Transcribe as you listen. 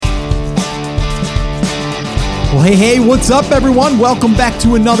Well, hey, what's up, everyone? Welcome back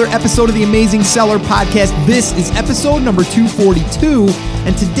to another episode of the Amazing Seller Podcast. This is episode number 242,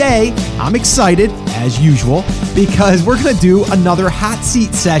 and today I'm excited, as usual, because we're going to do another hot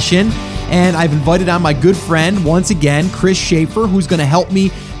seat session, and I've invited on my good friend, once again, Chris Schaefer, who's going to help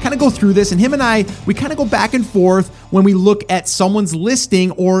me kind of go through this, and him and I, we kind of go back and forth when we look at someone's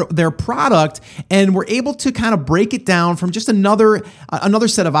listing or their product, and we're able to kind of break it down from just another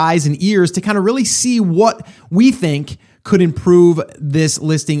set of eyes and ears to kind of really see what we think could improve this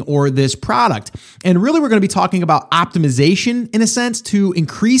listing or this product. And really, we're going to be talking about optimization in a sense to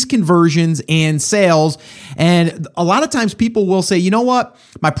increase conversions and sales. And a lot of times people will say, you know what,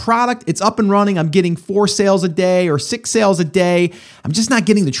 my product, it's up and running. I'm getting 4 sales a day or 6 sales a day. I'm just not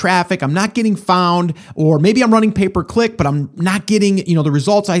getting the traffic. I'm not getting found, or maybe I'm running pay-per-click, but I'm not getting, the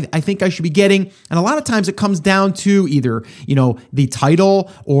results I think I should be getting. And a lot of times it comes down to either, the title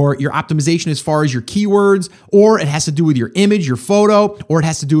or your optimization as far as your keywords, or it has to do with your image, your photo, or it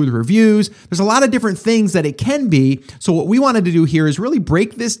has to do with reviews. There's a lot of different things that it can be. So what we wanted to do here is really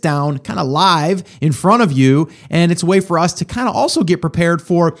break this down kind of live in front of you. And it's a way for us to kind of also get prepared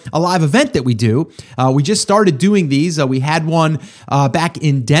for a live event that we do. We just started doing these. We had one back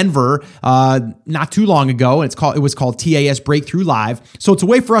in Denver not too long ago, and it was called TAS Breakthrough Live. So it's a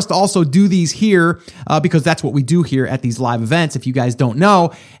way for us to also do these here because that's what we do here at these live events, if you guys don't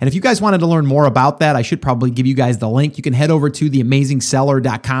know. And if you guys wanted to learn more about that, I should probably give you guys the link. You can head over to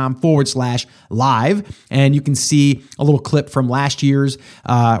theamazingseller.com/live, and you can see a little clip from last year's,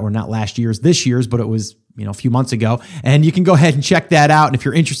 or not last year's, this year's, but it was a few months ago, and you can go ahead and check that out. And if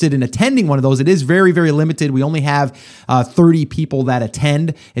you're interested in attending one of those, it is very, very limited. We only have 30 people that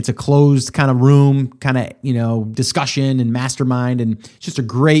attend. It's a closed kind of room, kind of, discussion and mastermind. And it's just a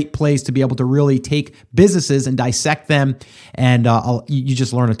great place to be able to really take businesses and dissect them. And you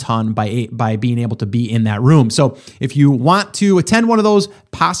just learn a ton by being able to be in that room. So if you want to attend one of those,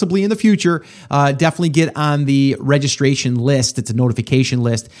 possibly in the future, definitely get on the registration list. It's a notification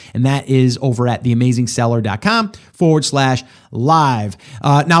list, and that is over at theamazingseller.com/live.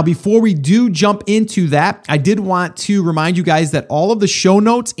 Now, before we do jump into that, I did want to remind you guys that all of the show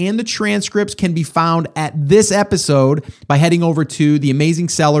notes and the transcripts can be found at this episode by heading over to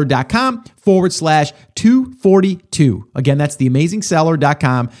theamazingseller.com/242. Again, that's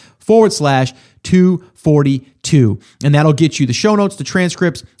theamazingseller.com/242. And that'll get you the show notes, the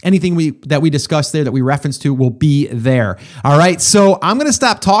transcripts, anything that we discussed there that we reference to will be there. All right. So I'm going to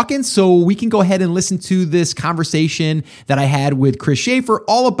stop talking so we can go ahead and listen to this conversation that I had with Chris Schaefer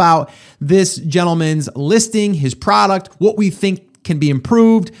all about this gentleman's listing, his product, what we think can be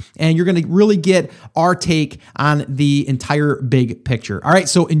improved, and you're going to really get our take on the entire big picture. All right.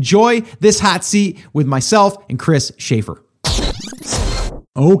 So enjoy this hot seat with myself and Chris Schaefer.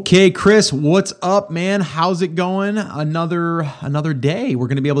 Okay, Chris, what's up, man? How's it going? Another day. We're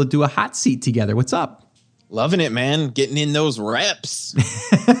going to be able to do a hot seat together. What's up? Loving it, man. Getting in those reps.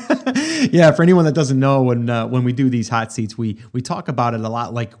 Yeah, for anyone that doesn't know, when we do these hot seats, we talk about it a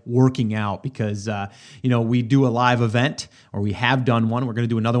lot like working out because, we do a live event, or we have done one. We're going to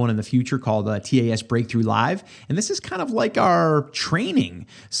do another one in the future called TAS Breakthrough Live. And this is kind of like our training.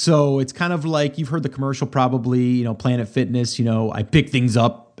 So it's kind of like, you've heard the commercial probably, Planet Fitness, I pick things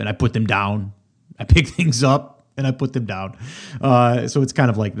up and I put them down. I pick things up and I put them down. So it's kind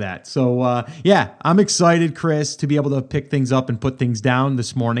of like that. So I'm excited, Chris, to be able to pick things up and put things down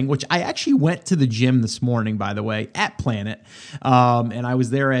this morning, which I actually went to the gym this morning, by the way, at Planet. And I was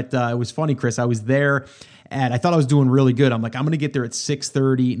there it was funny, Chris, I was there I thought I was doing really good. I'm like, I'm going to get there at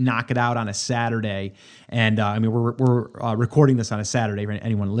 6:30, knock it out on a Saturday. And we're recording this on a Saturday for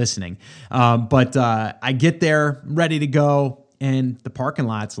anyone listening. But I get there ready to go, and the parking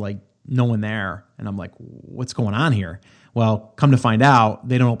lot's like, no one there. And I'm like, what's going on here? Well, come to find out,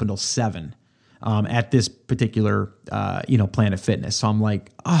 they don't open till 7 at this particular, Planet Fitness. So I'm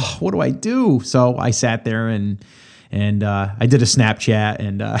like, oh, what do I do? So I sat there and I did a Snapchat,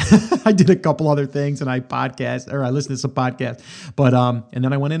 and I did a couple other things, and I listened to some podcasts, but and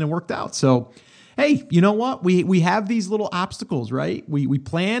then I went in and worked out. So, hey, you know what? We have these little obstacles, right? We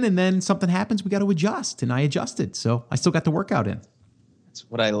plan, and then something happens, we got to adjust, and I adjusted. So I still got the workout in. That's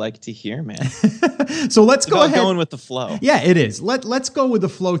what I like to hear, man. So let's go ahead. Going with the flow. Yeah, it is. Let's go with the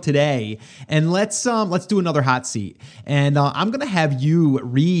flow today, and let's do another hot seat. And I'm going to have you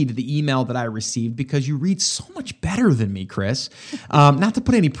read the email that I received because you read so much better than me, Chris. Not to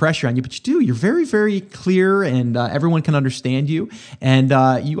put any pressure on you, but you do. You're very, very clear, and everyone can understand you. And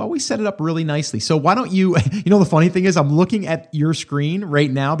you always set it up really nicely. So why don't you? The funny thing is, I'm looking at your screen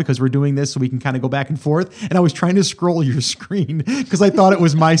right now because we're doing this so we can kind of go back and forth. And I was trying to scroll your screen because I thought it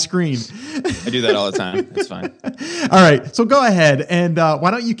was my screen. I do that all the time. It's fine. All right, so go ahead and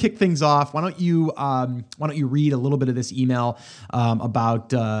why don't you kick things off? Why don't you read a little bit of this email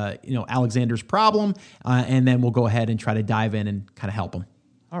about Alexander's problem, and then we'll go ahead and try to dive in and kind of help him.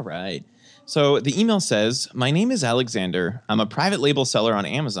 All right. So the email says, "My name is Alexander. I'm a private label seller on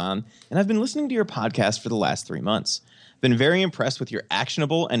Amazon, and I've been listening to your podcast for the last 3 months. Been very impressed with your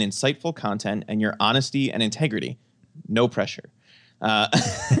actionable and insightful content and your honesty and integrity. No pressure.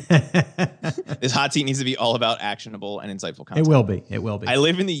 This hot seat needs to be all about actionable and insightful content. It will be. It will be. I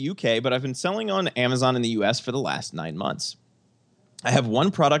live in the UK, but I've been selling on Amazon in the US for the last 9 months. I have one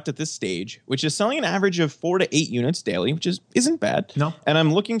product at this stage, which is selling an average of 4 to 8 units daily, which isn't bad. No. And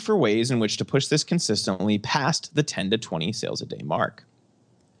I'm looking for ways in which to push this consistently past the 10 to 20 sales a day mark.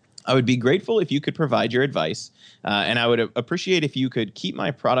 I would be grateful if you could provide your advice, and I would appreciate if you could keep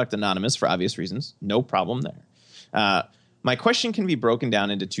my product anonymous for obvious reasons. No problem there. My question can be broken down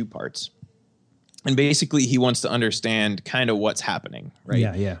into 2 parts. And basically, he wants to understand kind of what's happening, right?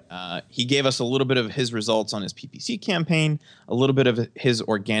 Yeah. He gave us a little bit of his results on his PPC campaign, a little bit of his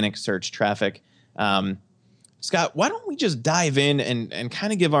organic search traffic. Scott, why don't we just dive in and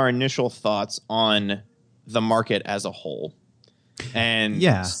kind of give our initial thoughts on the market as a whole? And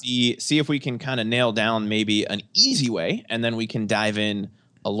see if we can kind of nail down maybe an easy way, and then we can dive in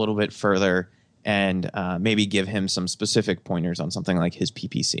a little bit further and maybe give him some specific pointers on something like his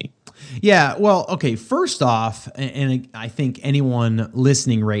PPC. Yeah, well, okay, first off, and I think anyone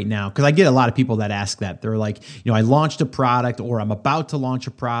listening right now, because I get a lot of people that ask that. They're like, I launched a product, or I'm about to launch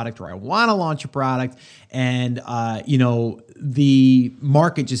a product, or I want to launch a product, and, the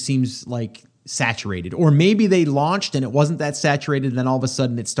market just seems like saturated, or maybe they launched and it wasn't that saturated, and then all of a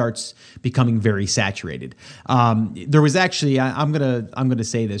sudden it starts becoming very saturated. There was actually, I'm gonna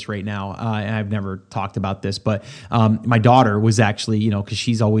say this right now, and I've never talked about this, but my daughter was actually, because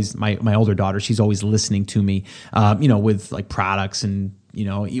she's always my older daughter, she's always listening to me, with like products, and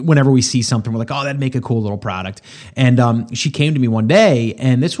whenever we see something, we're like, oh, that'd make a cool little product. And she came to me one day,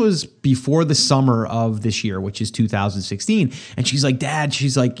 and this was before the summer of this year, which is 2016. And she's like, Dad,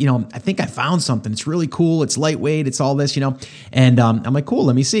 I think I found something. It's really cool. It's lightweight. It's all this, And I'm like, cool,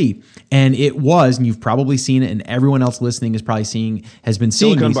 let me see. And it was, and you've probably seen it, and everyone else listening has been seeing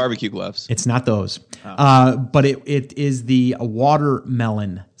silicone barbecue gloves. It's not those, but it is the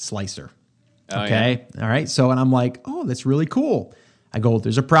watermelon slicer. Okay. Yeah. All right. So, and I'm like, oh, that's really cool. I go,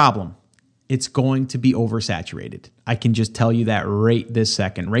 there's a problem. It's going to be oversaturated. I can just tell you that right this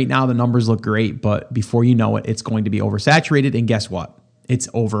second. Right now, the numbers look great, but before you know it, it's going to be oversaturated. And guess what? It's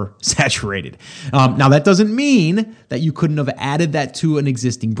oversaturated. Now, that doesn't mean that you couldn't have added that to an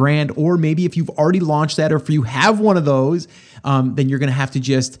existing brand, or maybe if you've already launched that, or if you have one of those, then you're going to have to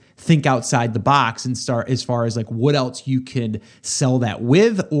just think outside the box and start as far as like what else you could sell that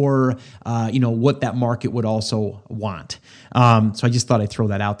with, or what that market would also want. So I just thought I'd throw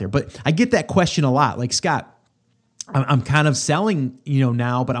that out there. But I get that question a lot. Like, Scott, I'm kind of selling,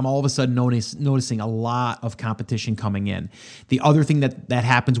 now, but I'm all of a sudden noticing a lot of competition coming in. The other thing that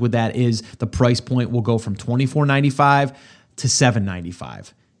happens with that is the price point will go from $24.95 to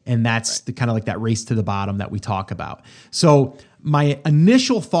 $7.95. And that's the kind of like that race to the bottom that we talk about. So my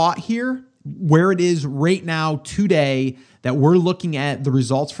initial thought here, where it is right now today, that we're looking at the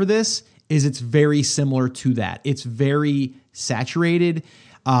results for this, is it's very similar to that. It's very saturated.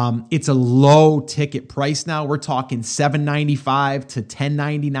 It's a low ticket price now. We're talking $7.95 to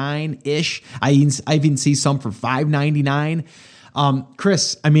 $10.99 ish. I even see some for $5.99.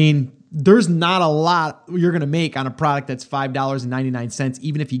 Chris, there's not a lot you're going to make on a product that's $5.99,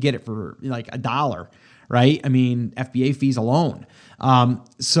 even if you get it for like $1, right? FBA fees alone.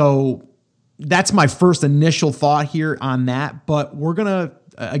 So that's my first initial thought here on that. But we're going to,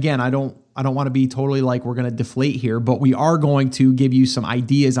 again, I don't want to be totally like we're going to deflate here, but we are going to give you some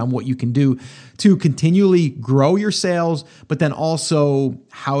ideas on what you can do to continually grow your sales, but then also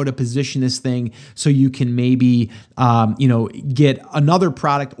how to position this thing so you can maybe, get another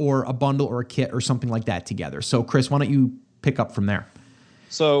product or a bundle or a kit or something like that together. So Chris, why don't you pick up from there?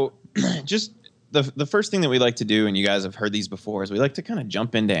 So just the first thing that we like to do, and you guys have heard these before, is we like to kind of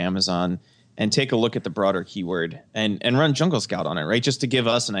jump into Amazon and take a look at the broader keyword and run Jungle Scout on it, right? Just to give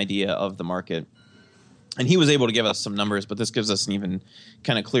us an idea of the market. And he was able to give us some numbers, but this gives us an even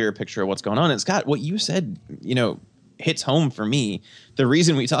kind of clearer picture of what's going on. And Scott, what you said, hits home for me. The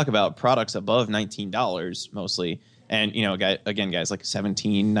reason we talk about products above $19 mostly, and guys, like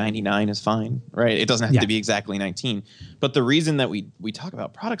 $17.99 is fine, right? It doesn't have to be exactly 19. But the reason that we talk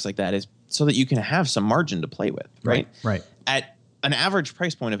about products like that is so that you can have some margin to play with, right? Right. At an average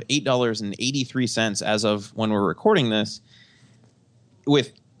price point of $8.83 as of when we're recording this,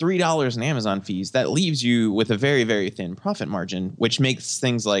 with $3 in Amazon fees, that leaves you with a very, very thin profit margin, which makes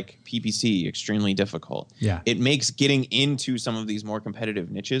things like PPC extremely difficult. Yeah. It makes getting into some of these more competitive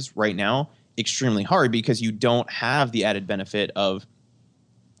niches right now extremely hard because you don't have the added benefit of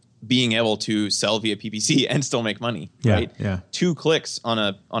being able to sell via PPC and still make money, right? Yeah. 2 clicks on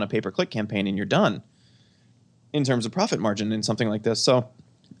a pay-per-click campaign and you're done in terms of profit margin in something like this. So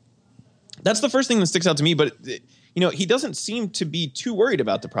that's the first thing that sticks out to me. But he doesn't seem to be too worried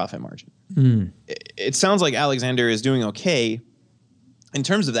about the profit margin. It sounds like Alexander is doing okay in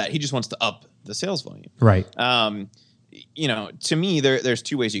terms of that. He just wants to up the sales volume. Right. To me, there's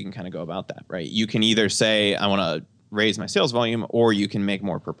 2 ways you can kind of go about that, right? You can either say, I want to raise my sales volume, or you can make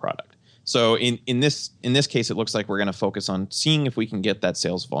more per product. So in this case, it looks like we're going to focus on seeing if we can get that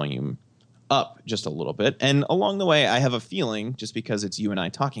sales volume up just a little bit. And along the way, I have a feeling, just because it's you and I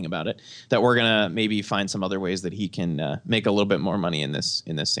talking about it, that we're going to maybe find some other ways that he can make a little bit more money in this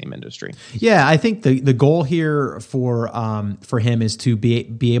same industry. Yeah, I think the goal here for him is to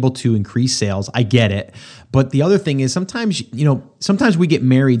be able to increase sales. I get it. But the other thing is sometimes we get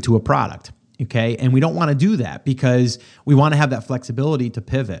married to a product. Okay. And we don't want to do that because we want to have that flexibility to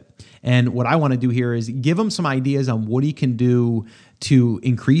pivot. And what I want to do here is give him some ideas on what he can do to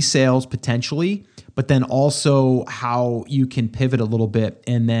increase sales potentially, but then also how you can pivot a little bit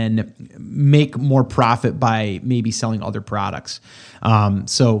and then make more profit by maybe selling other products.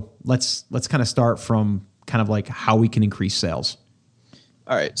 So let's kind of start from kind of like how we can increase sales.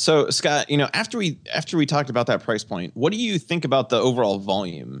 All right. So Scott, after we talked about that price point, what do you think about the overall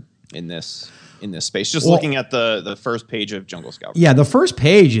volume in this space? Just looking at the first page of Jungle Scout. Yeah, the first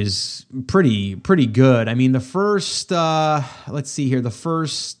page is pretty good. I mean, the first let's see here, the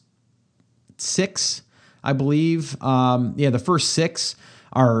first 6, I believe. The first 6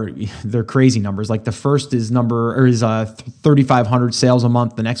 they're crazy numbers. Like the first is 3,500 sales a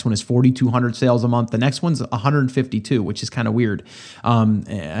month. The next one is 4,200 sales a month. The next one's 152, which is kind of weird.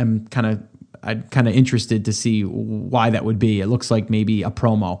 I'm kind of interested to see why that would be. It looks like maybe a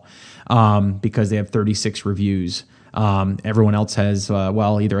promo because they have 36 reviews. Everyone else has,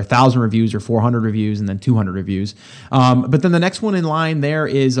 either 1,000 reviews or 400 reviews and then 200 reviews. But then the next one in line there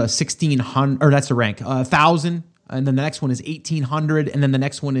is 1,600, or that's a rank, 1,000. And then the next one is 1,800. And then the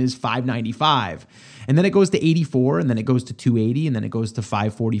next one is 595. And then it goes to 84, and then it goes to 280, and then it goes to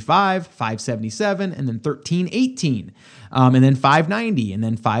 545, 577, and then 1318, and then 590, and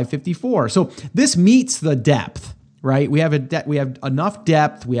then 554. So this meets the depth, right? We have enough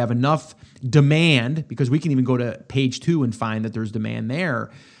depth, we have enough demand, because we can even go to page 2 and find that there's demand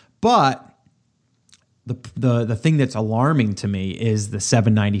there. But the thing that's alarming to me is the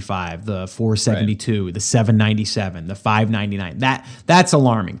 795, the 472, right, the 797, the 599. That's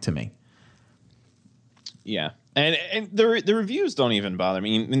alarming to me. Yeah. And the reviews don't even bother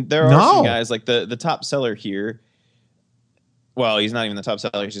me. I mean, there are some guys like the top seller here. Well, he's not even the top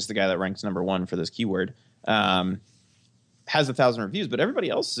seller. He's just the guy that ranks number 1 for this keyword. Has 1,000 reviews, but everybody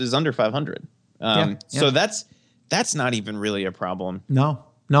else is under 500. So that's not even really a problem. No,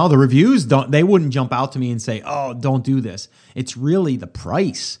 the reviews they wouldn't jump out to me and say, oh, don't do this. It's really the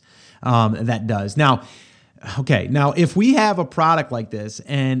price that does. Now, if we have a product like this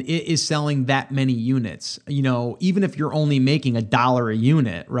and it is selling that many units, even if you're only making $1 a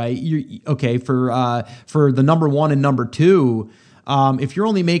unit, right? For the number 1 and number 2, if you're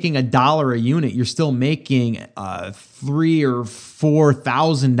only making $1 a unit, you're still making $3,000 or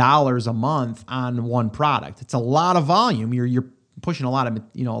 $4,000 a month on one product. It's a lot of volume. You're pushing a lot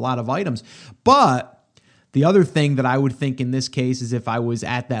of items, but the other thing that I would think in this case is if I was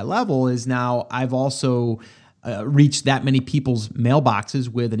at that level is now I've also reached that many people's mailboxes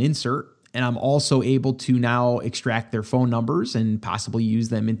with an insert, and I'm also able to now extract their phone numbers and possibly use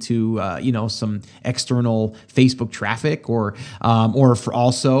them into some external Facebook traffic, or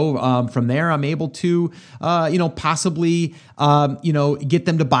from there I'm able to possibly get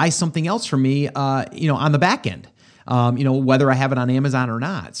them to buy something else from me on the back end, whether I have it on Amazon or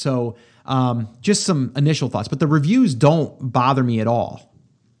not. So just some initial thoughts, but the reviews don't bother me at all.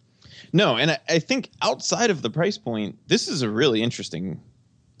 No, and I think outside of the price point, this is a really interesting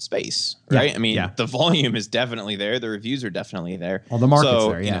space, right? Yeah, I mean, the volume is definitely there. The reviews are definitely there. Well, the market's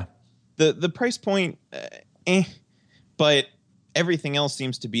there, yeah. The price point, but everything else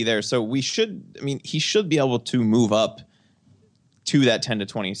seems to be there. So he should be able to move up to that 10 to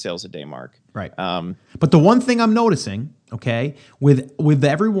 20 sales a day mark. Right. But the one thing I'm noticing, with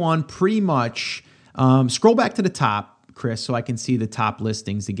everyone pretty much, scroll back to the top, Chris, so I can see the top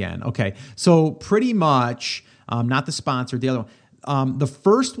listings again. Okay. So pretty much, not the sponsor, the other one. The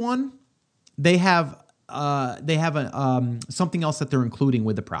first one, they have something else that they're including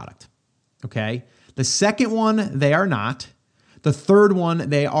with the product. Okay. The second one, they are not. The third one,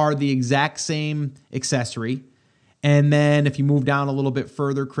 they are the exact same accessory. And then if you move down a little bit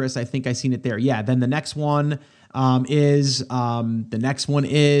further, Chris, I think I seen it there. Yeah. Then the next one is.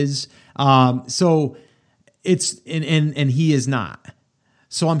 So it's and he is not.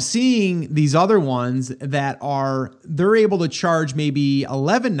 So I'm seeing these other ones that they're able to charge maybe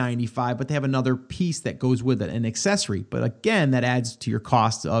 $11.95, but they have another piece that goes with it, an accessory. But again, that adds to your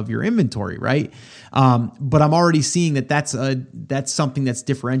cost of your inventory, right? But I'm already seeing that's something that's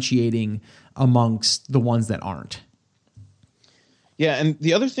differentiating amongst the ones that aren't. Yeah, and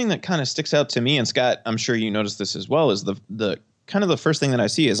the other thing that kind of sticks out to me, and Scott, I'm sure you noticed this as well, is the kind of the first thing that I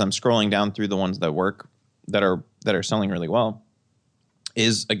see as I'm scrolling down through the ones that work that are selling really well,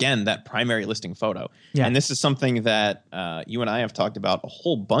 is again that primary listing photo. Yeah. And this is something that you and I have talked about a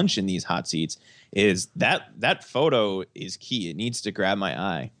whole bunch in these hot seats, is that photo is key. It needs to grab my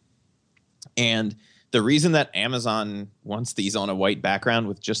eye. And the reason that Amazon wants these on a white background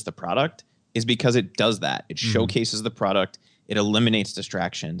with just the product is because it does that. It showcases the product. It eliminates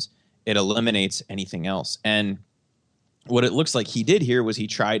distractions. It eliminates anything else. And what it looks like he did here was he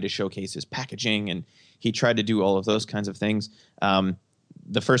tried to showcase his packaging, and he tried to do all of those kinds of things.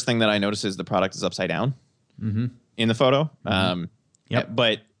 The first thing that I notice is the product is upside down in the photo.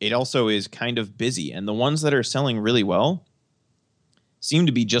 But it also is kind of busy. And the ones that are selling really well seem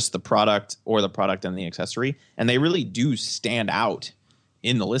to be just the product or the product and the accessory. And they really do stand out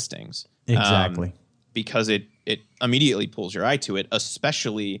in the listings. Exactly. Because it immediately pulls your eye to it,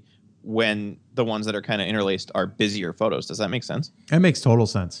 especially when the ones that are kind of interlaced are busier photos. Does that make sense? That makes total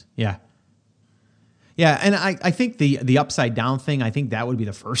sense. Yeah. Yeah, and I think the upside down thing, I think that would be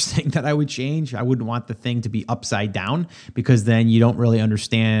the first thing that I would change. I wouldn't want the thing to be upside down, because then you don't really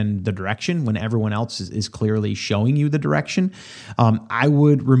understand the direction when everyone else is clearly showing you the direction. I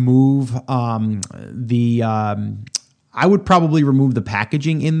would remove I would probably remove the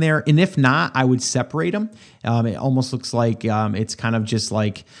packaging in there, and if not, I would separate them. It almost looks like it's kind of just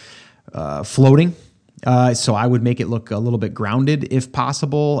like floating. So I would make it look a little bit grounded if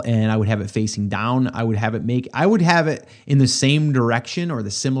possible, and I would have it facing down. I would have it in the same direction or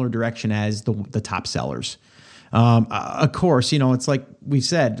the similar direction as the top sellers. Of course, it's like we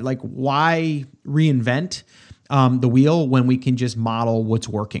said, like, why reinvent the wheel when we can just model what's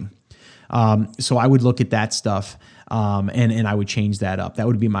working? So I would look at that stuff. And I would change that up. That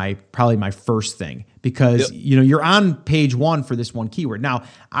would be probably my first thing, because you're on page one for this one keyword. Now,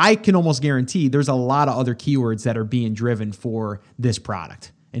 I can almost guarantee there's a lot of other keywords that are being driven for this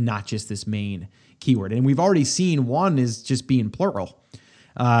product and not just this main keyword. And we've already seen one is just being plural.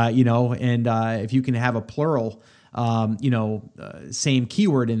 And if you can have a plural, same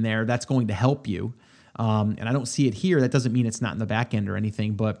keyword in there, that's going to help you. And I don't see it here. That doesn't mean it's not in the back end or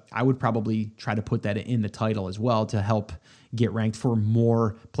anything, but I would probably try to put that in the title as well to help get ranked for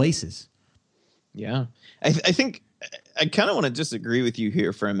more places. Yeah. I think I kind of want to disagree with you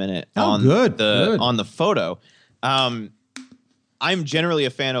here for a minute on the photo. I'm generally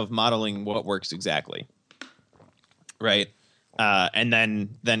a fan of modeling what works exactly. Right. And then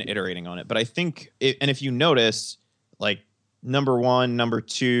iterating on it. But I think and if you notice, like, number 1, number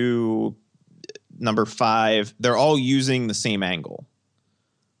 2, number 5, they're all using the same angle,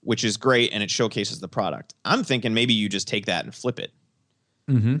 which is great, and it showcases the product. I'm thinking maybe you just take that and flip it,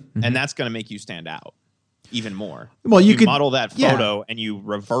 and that's going to make you stand out even more. Well, you could model that photo and you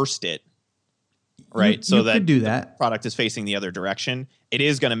reversed it, right? You could do that. The product is facing the other direction. It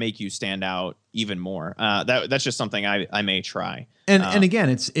is going to make you stand out even more. That's just something I may try. And again,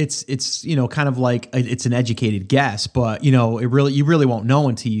 it's kind of like it's an educated guess, but you really won't know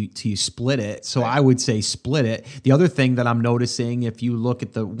until you split it. So right. I would say split it. The other thing that I'm noticing, if you look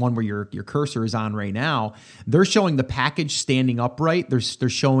at the one where your cursor is on right now, they're showing the package standing upright. They're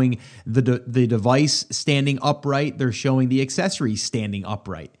showing the device standing upright. They're showing the accessories standing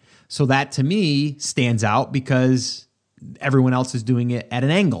upright. So that to me stands out because everyone else is doing it at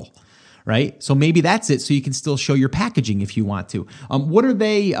an angle, right? So maybe that's it. So you can still show your packaging if you want to. What are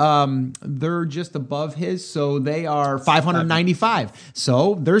they? They're just above his. So they are $595.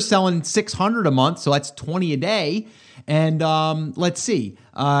 So they're selling $600 a month. So that's $20 a day. And let's see,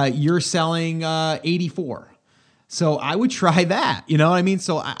 you're selling $84. So I would try that, you know what I mean?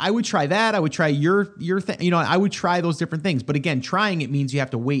 So I would try that. I would try your thing. I would try those different things. But again, trying it means you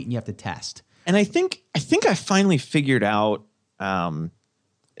have to wait and you have to test. And I think I finally figured out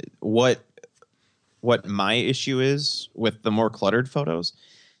what my issue is with the more cluttered photos.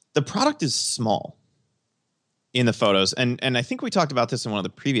 The product is small in the photos, and I think we talked about this in one of the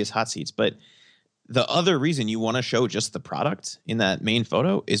previous hot seats. But the other reason you want to show just the product in that main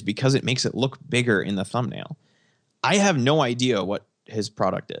photo is because it makes it look bigger in the thumbnail. I have no idea what his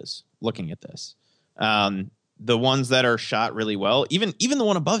product is looking at this. The ones that are shot really well, even the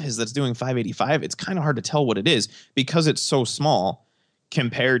one above his that's doing 585, it's kind of hard to tell what it is because it's so small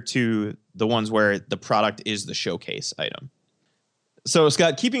compared to the ones where the product is the showcase item. So,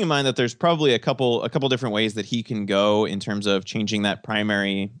 Scott, keeping in mind that there's probably a couple different ways that he can go in terms of changing that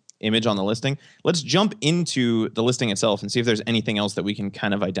primary image on the listing, let's jump into the listing itself and see if there's anything else that we can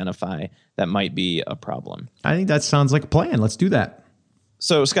kind of identify that might be a problem. I think that sounds like a plan. Let's do that.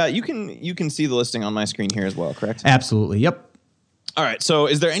 So, Scott, you can see the listing on my screen here as well, correct? Absolutely. Yep. All right. So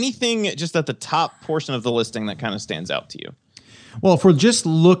is there anything just at the top portion of the listing that kind of stands out to you? Well, if we're just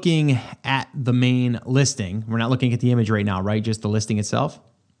looking at the main listing, we're not looking at the image right now, right? Just the listing itself?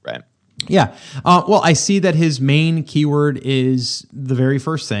 Right. Yeah. Well, I see that his main keyword is the very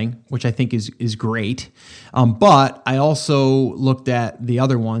first thing, which I think is great. But I also looked at the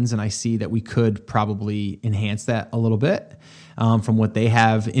other ones, and I see that we could probably enhance that a little bit from what they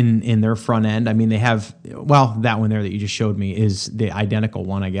have in their front end. I mean, they have, well, that one there that you just showed me is the identical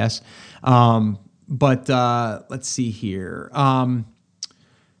one, I guess. But let's see here. I'm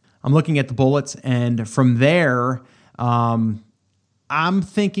looking at the bullets, and from there, I'm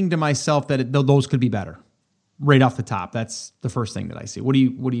thinking to myself that those could be better right off the top. That's the first thing that I see. What do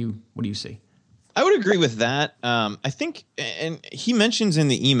you see? I would agree with that. I think, and he mentions in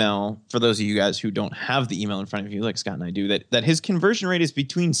the email, for those of you guys who don't have the email in front of you, like Scott and I do, that his conversion rate is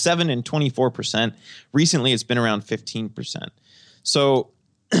between 7 and 24%. Recently, it's been around 15%. So,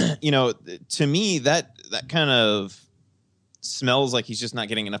 to me, that kind of smells like he's just not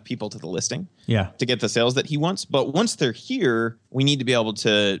getting enough people to the listing to get the sales that he wants. But once they're here, we need to be able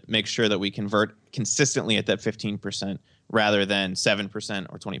to make sure that we convert consistently at that 15% rather than 7%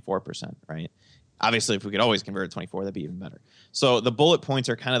 or 24%, right? Obviously, if we could always convert at 24, that'd be even better. So the bullet points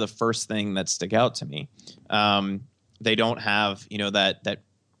are kind of the first thing that stick out to me. They don't have, that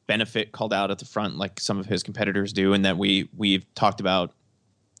benefit called out at the front like some of his competitors do, and that we've talked about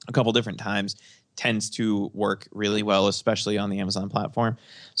a couple different times. Tends to work really well, especially on the Amazon platform.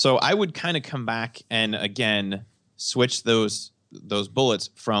 So I would kind of come back and again switch those bullets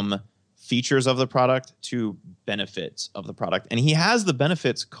from features of the product to benefits of the product. And he has the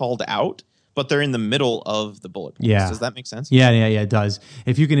benefits called out, but they're in the middle of the bullet points. Yeah. Does that make sense? Yeah, it does.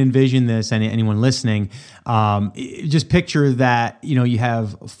 If you can envision this, and anyone listening, just picture that, you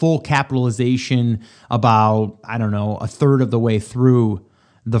have full capitalization about, I don't know, a third of the way through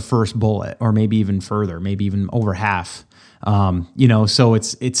the first bullet, or maybe even further, maybe even over half. So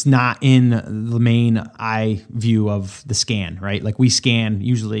it's not in the main eye view of the scan, right? Like we scan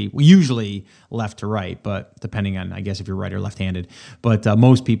usually left to right, but depending on, I guess, if you're right or left-handed, but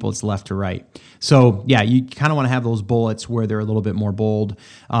most people it's left to right. So yeah, you kind of want to have those bullets where they're a little bit more bold.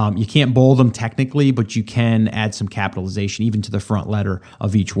 You can't bold them technically, but you can add some capitalization even to the front letter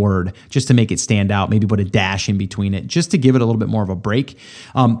of each word just to make it stand out. Maybe put a dash in between it just to give it a little bit more of a break.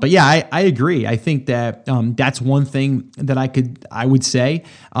 But yeah, I agree. I think that that's one thing that I would say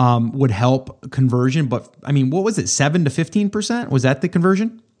would help conversion. But I mean, what was it? 7 to 15%? Was that the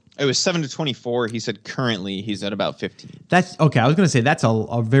conversion? It was 7 to 24. He said currently he's at about 15. That's okay. I was going to say that's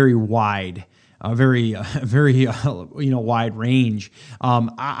a very wide, very wide range.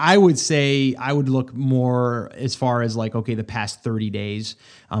 I would say I would look more as far as like, okay, the past 30 days,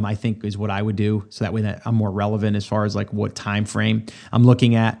 I think is what I would do. So that way that I'm more relevant as far as like what time frame I'm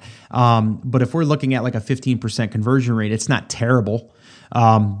looking at. But if we're looking at like a 15% conversion rate, it's not terrible.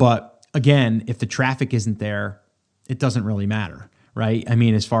 But again, if the traffic isn't there, it doesn't really matter. Right? I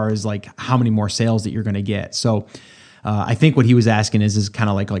mean, as far as like how many more sales that you're going to get. So I think what he was asking is kind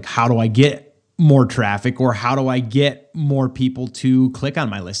of like how do I get more traffic, or how do I get more people to click on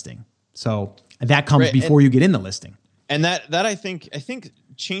my listing? So that comes before you get in the listing. And that I think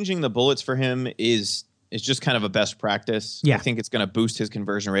changing the bullets for him is just kind of a best practice. Yeah. I think it's going to boost his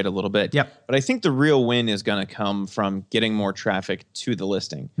conversion rate a little bit. Yep. But I think the real win is going to come from getting more traffic to the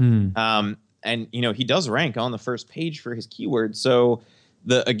listing. And, he does rank on the first page for his keyword. So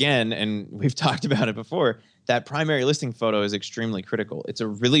and we've talked about it before, that primary listing photo is extremely critical. It's a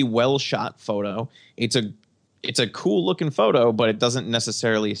really well shot photo. It's a cool looking photo, but it doesn't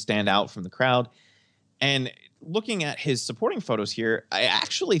necessarily stand out from the crowd. And looking at his supporting photos here, I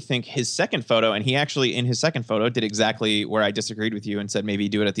actually think his second photo, and he actually in his second photo did exactly where I disagreed with you and said maybe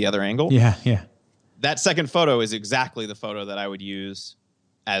do it at the other angle. Yeah. That second photo is exactly the photo that I would use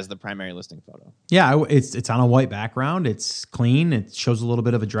as the primary listing photo. Yeah, it's on a white background. It's clean. It shows a little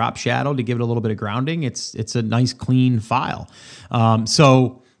bit of a drop shadow to give it a little bit of grounding. It's a nice clean file.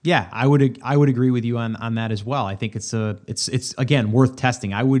 So Yeah, I would agree with you on that as well. I think it's again worth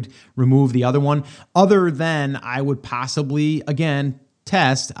testing. I would remove the other one. Other than I would possibly again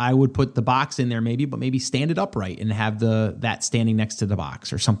test. I would put the box in there maybe, but maybe stand it upright and have that standing next to the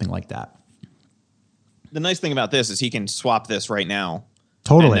box or something like that. The nice thing about this is he can swap this right now.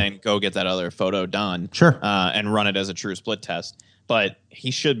 Totally. And then go get that other photo done. Sure. And run it as a true split test. But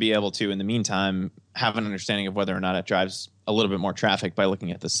he should be able to, in the meantime, have an understanding of whether or not it drives a little bit more traffic by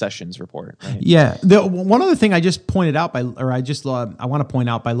looking at the sessions report. Right? Yeah. The one other thing I just pointed out I want to point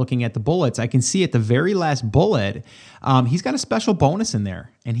out by looking at the bullets, I can see at the very last bullet, he's got a special bonus in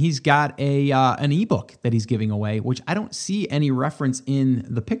there, and he's got an ebook that he's giving away, which I don't see any reference in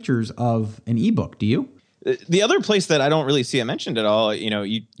the pictures of an ebook. Do you? The other place that I don't really see it mentioned at all,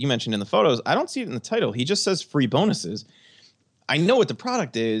 you mentioned in the photos, I don't see it in the title. He just says free bonuses. I know what the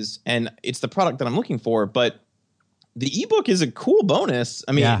product is, and it's the product that I'm looking for, but the ebook is a cool bonus.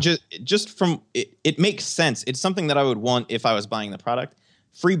 I mean, yeah. just from it makes sense. It's something that I would want if I was buying the product.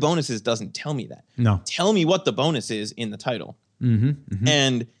 Free bonuses doesn't tell me that. No. Tell me what the bonus is in the title. Mm-hmm, mm-hmm.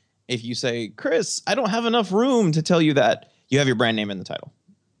 And if you say, Chris, I don't have enough room to tell you that, you have your brand name in the title.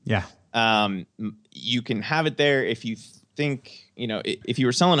 Yeah. You can have it there if you think, if you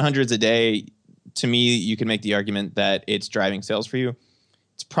were selling hundreds a day, to me, you can make the argument that it's driving sales for you.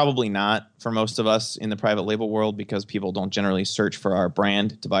 It's probably not for most of us in the private label world because people don't generally search for our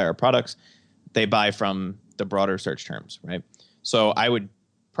brand to buy our products. They buy from the broader search terms, right? So I would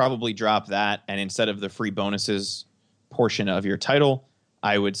probably drop that. And instead of the free bonuses portion of your title,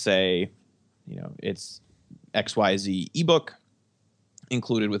 I would say, it's XYZ ebook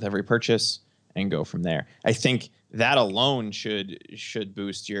included with every purchase and go from there. I think that alone should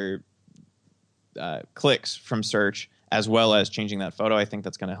boost your clicks from search, as well as changing that photo. I think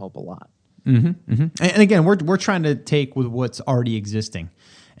that's going to help a lot. Mm-hmm, mm-hmm. And again, we're trying to take with what's already existing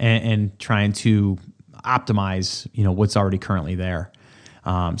and trying to optimize, what's already currently there.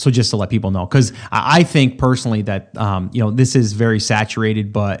 So just to let people know, because I think personally that, this is very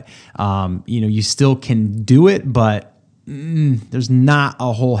saturated, but, you still can do it, but there's not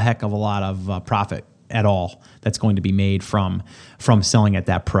a whole heck of a lot of profit at all that's going to be made from selling at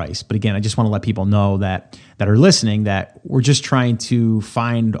that price. But again, I just want to let people know that are listening that we're just trying to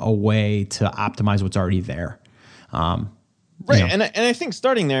find a way to optimize what's already there. Right. And I think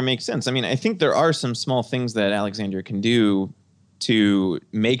starting there makes sense. I mean, I think there are some small things that Alexandria can do to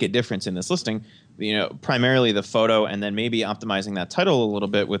make a difference in this listing, primarily the photo, and then maybe optimizing that title a little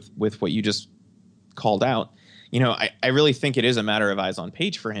bit with what you just called out. I really think it is a matter of eyes on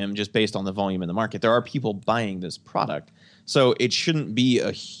page for him just based on the volume in the market. There are people buying this product. So it shouldn't be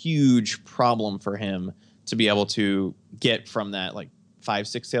a huge problem for him to be able to get from that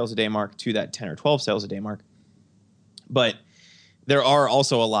 5-6 sales a day mark to that 10 or 12 sales a day mark. But there are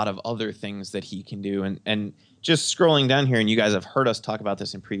also a lot of other things that he can do. And just scrolling down here, and you guys have heard us talk about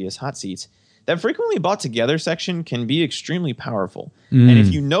this in previous hot seats, that frequently bought together section can be extremely powerful. And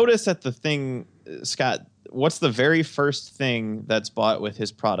if you notice at the thing, Scott, what's the very first thing that's bought with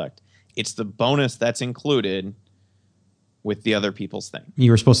his product? It's the bonus that's included with the other people's thing.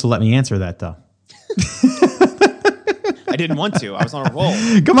 You were supposed to let me answer that, though. I didn't want to. I was on a roll.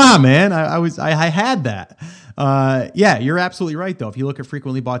 Come on, man. I had that. Yeah, you're absolutely right, though. If you look at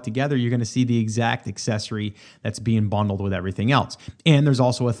frequently bought together, you're going to see the exact accessory that's being bundled with everything else. And there's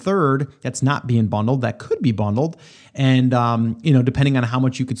also a third that's not being bundled that could be bundled. And, depending on how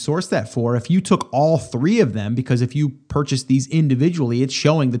much you could source that for, if you took all three of them, because if you purchase these individually, it's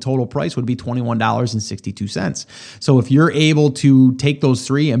showing the total price would be $21.62. So if you're able to take those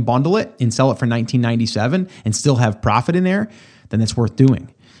three and bundle it and sell it for $19.97 and still have profit in there, then that's worth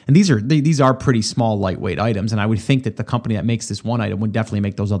doing. And these are pretty small, lightweight items, and I would think that the company that makes this one item would definitely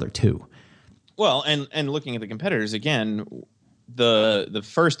make those other two. Well, and looking at the competitors again, the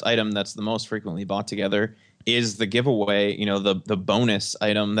first item that's the most frequently bought together is the giveaway, the bonus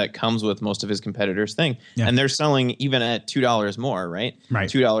item that comes with most of his competitors' thing. Yeah. And they're selling even at $2 more, right? Right.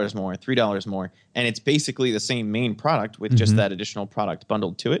 $2 more, $3 more. And it's basically the same main product with just that additional product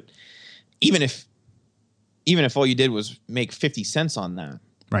bundled to it. Even if all you did was make 50 cents on that.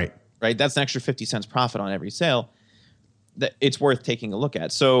 Right. That's an extra 50 cents profit on every sale that it's worth taking a look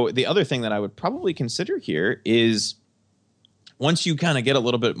at. So the other thing that I would probably consider here is once you kind of get a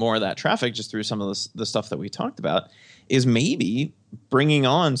little bit more of that traffic just through some of the stuff that we talked about, is maybe bringing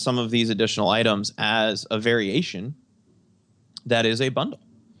on some of these additional items as a variation that is a bundle.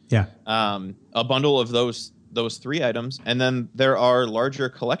 Yeah. A bundle of those three items. And then there are larger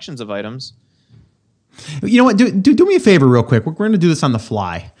collections of items. You know what? Do me a favor real quick. We're going to do this on the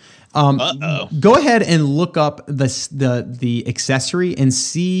fly. Go ahead and look up the accessory and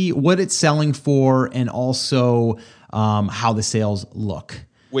see what it's selling for, and also how the sales look.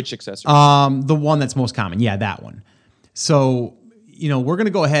 Which accessory? The one that's most common. Yeah, that one. So, we're going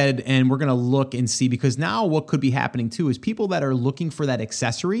to go ahead and we're going to look and see, because now what could be happening too is people that are looking for that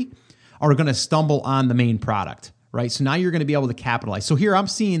accessory are going to stumble on the main product, right? So now you're going to be able to capitalize. So here I'm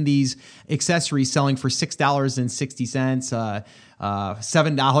seeing these accessories selling for $6.60,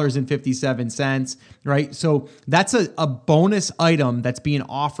 $7.57, right? So that's a bonus item that's being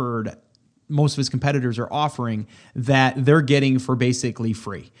offered. Most of his competitors are offering that they're getting for basically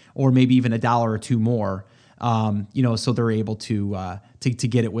free, or maybe even $1 or $2 more. So they're able to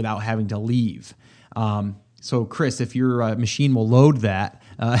get it without having to leave. So Chris, if your machine will load that,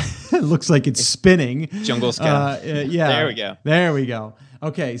 it looks like it's spinning. Jungle Scout. Yeah. There we go.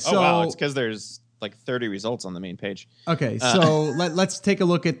 Okay. So it's because there's like 30 results on the main page. Okay. So let's take a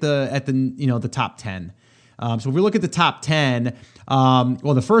look at the top 10. So if we look at the top 10,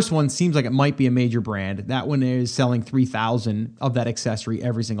 the first one seems like it might be a major brand. That one is selling 3,000 of that accessory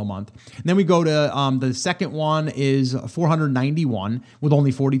every single month. And then we go to the second one is 491 with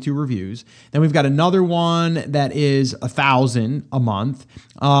only 42 reviews. Then we've got another one that is 1,000 a month.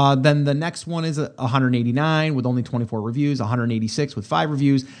 Then the next one is 189 with only 24 reviews, 186 with 5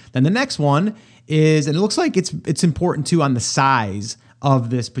 reviews. Then the next one is, and it looks like it's important too on the size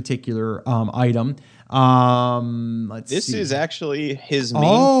of this particular item. This is actually his main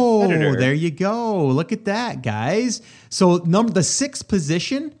competitor. Oh, there you go. Look at that, guys. So the sixth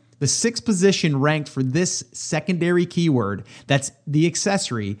position ranked for this secondary keyword, that's the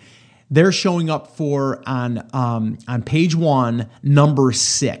accessory, they're showing up for on page 1, number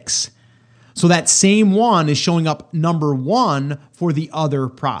 6. So that same one is showing up number 1 for the other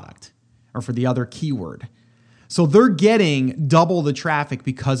product, or for the other keyword. So they're getting double the traffic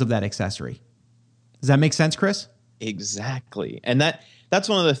because of that accessory. Does that make sense, Chris? Exactly. And that's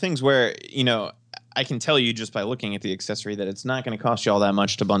one of the things where, I can tell you just by looking at the accessory that it's not going to cost you all that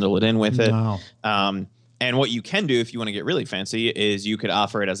much to bundle it in with it. No. And what you can do if you want to get really fancy is you could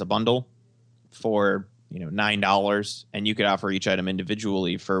offer it as a bundle for, $9, and you could offer each item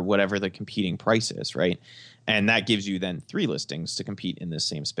individually for whatever the competing price is, right? And that gives you then 3 listings to compete in this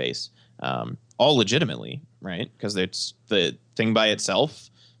same space, all legitimately, right? Because it's the thing by itself,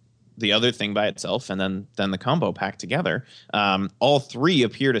 the other thing by itself, and then the combo pack together. All 3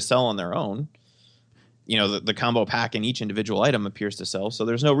 appear to sell on their own. The combo pack and each individual item appears to sell. So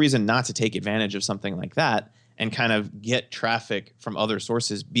there's no reason not to take advantage of something like that and kind of get traffic from other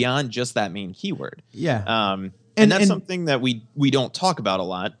sources beyond just that main keyword. Yeah. And that's something that we don't talk about a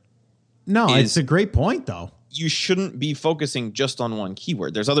lot. No, it's a great point, though. You shouldn't be focusing just on one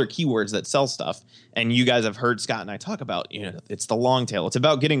keyword. There's other keywords that sell stuff. And you guys have heard Scott and I talk about, it's the long tail. It's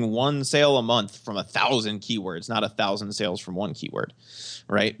about getting 1 sale a month from 1,000 keywords, not 1,000 sales from one keyword,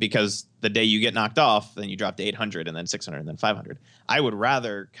 right? Because the day you get knocked off, then you drop to 800 and then 600 and then 500. I would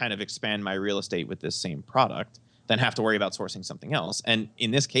rather kind of expand my real estate with this same product than have to worry about sourcing something else. And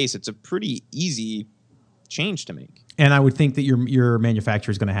in this case, it's a pretty easy change to make. And I would think that your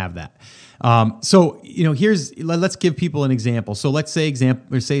manufacturer is going to have that. Let's give people an example. So let's say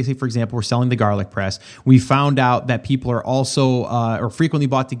for example, we're selling the garlic press. We found out that people are also or frequently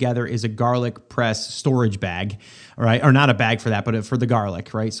bought together is a garlic press storage bag, right? Or not a bag for that, but for the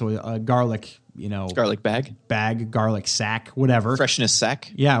garlic, right? So a garlic, garlic bag, garlic sack, whatever. Freshness sack.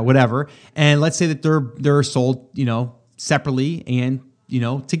 Yeah, whatever. And let's say that they're sold, separately and,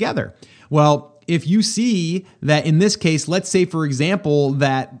 together. Well, if you see that in this case, let's say, for example,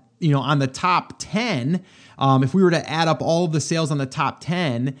 that, on the top 10, if we were to add up all of the sales on the top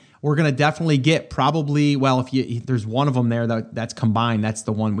 10, we're going to definitely get probably, if there's one of them there that's combined, that's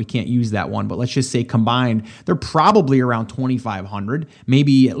the one, we can't use that one, but let's just say combined, they're probably around 2,500,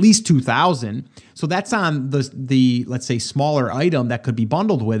 maybe at least 2,000. So that's on the let's say smaller item that could be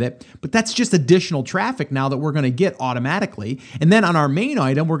bundled with it, but that's just additional traffic now that we're going to get automatically. And then on our main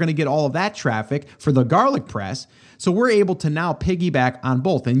item, we're going to get all of that traffic for the garlic press. So we're able to now piggyback on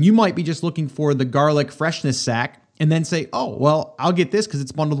both. And you might be just looking for the garlic freshness sack and then say, oh, well, I'll get this because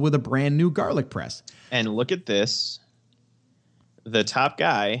it's bundled with a brand new garlic press. And look at this. The top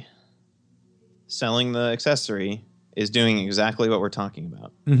guy selling the accessory is doing exactly what we're talking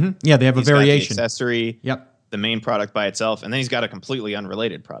about. Mm-hmm. Yeah, they have a variation. Got the accessory, yep, the main product by itself, and then he's got a completely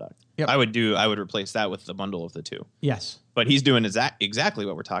unrelated product. Yep. I would replace that with the bundle of the 2. Yes. But he's doing exactly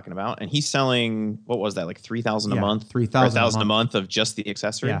what we're talking about, and he's selling, what was that, like 3,000 a month? 3,000 a month of just the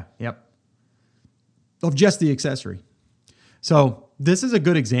accessory? Yeah, yep. Of just the accessory. So this is a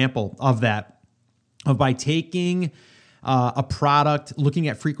good example of that, of by taking a product, looking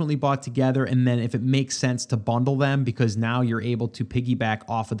at frequently bought together, and then if it makes sense to bundle them, because now you're able to piggyback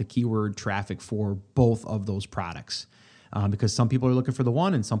off of the keyword traffic for both of those products. Because some people are looking for the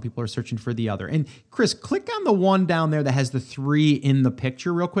one and some people are searching for the other. And Chris, click on the one down there that has the 3 in the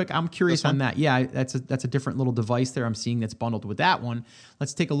picture real quick. I'm curious on that. Yeah, that's a different little device there I'm seeing that's bundled with that one.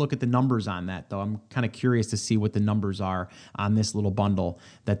 Let's take a look at the numbers on that, though. I'm kind of curious to see what the numbers are on this little bundle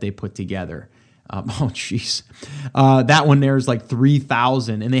that they put together. Oh, jeez. That one there is like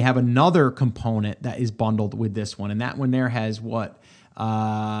 3,000, and they have another component that is bundled with this one, and that one there has what?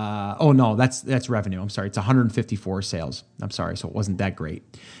 Oh no, that's revenue. I'm sorry. It's 154 sales. I'm sorry. So it wasn't that great.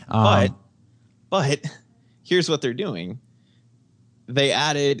 But here's what they're doing. They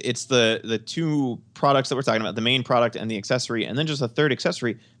added, it's the 2 products that we're talking about, the main product and the accessory, and then just a third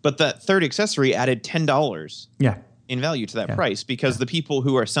accessory. But that third accessory added $10 in value to that price, because the people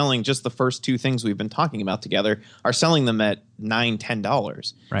who are selling just the first 2 things we've been talking about together are selling them at $9,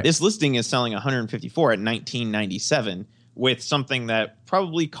 $10. Right. This listing is selling 154 at $19.97. With something that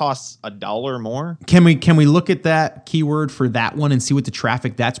probably costs $1 more. Can we look at that keyword for that one and see what the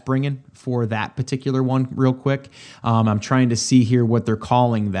traffic that's bringing for that particular one real quick? I'm trying to see here what they're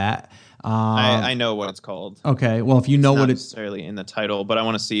calling that. I know what it's called. Okay, well, if you know what it's necessarily in the title, but I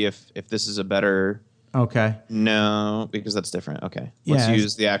want to see if this is a better. Okay. No, because that's different. Okay, let's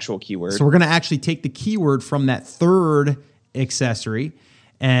use the actual keyword. So we're going to actually take the keyword from that third accessory.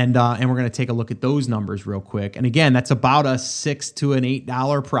 And we're going to take a look at those numbers real quick. And again, that's about a $6 to an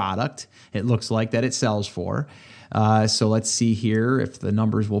 $8 product. It looks like that it sells for. So let's see here if the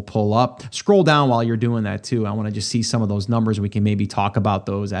numbers will pull up. Scroll down while you're doing that too. I want to just see some of those numbers. We can maybe talk about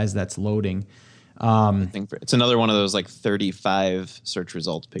those as that's loading. It's another one of those like 35 search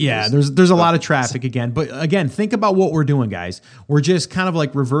results pictures. Yeah, there's a lot of traffic again. But again, think about what we're doing, guys. We're just kind of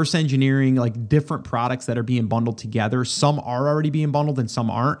like reverse engineering like different products that are being bundled together. Some are already being bundled and some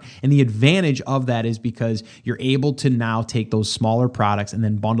aren't. And the advantage of that is because you're able to now take those smaller products and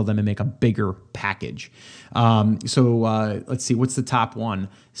then bundle them and make a bigger package. So let's see, what's the top one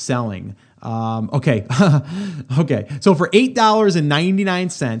selling? Okay. Okay. So for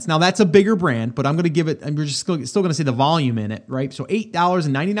 $8.99, now that's a bigger brand, but I'm going to give it, we're just still going to say the volume in it, right? So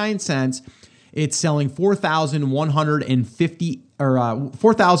 $8.99, it's selling 4,150 or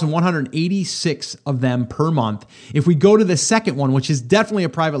 4,186 of them per month. If we go to the second one, which is definitely a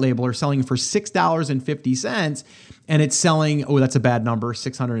private label, are selling for $6.50, and it's selling, oh, that's a bad number,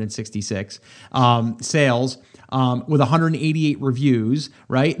 666 sales. With 188 reviews,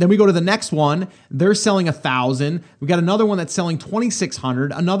 right? Then we go to the next one. They're selling 1,000. We got another one that's selling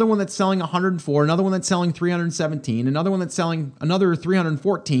 2,600. Another one that's selling 104. Another one that's selling 317. Another one that's selling another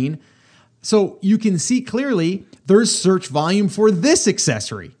 314. So you can see clearly there's search volume for this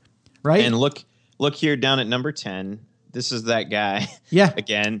accessory, right? And look here down at number 10. This is that guy. Yeah.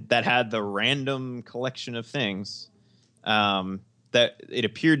 Again, that had the random collection of things. That it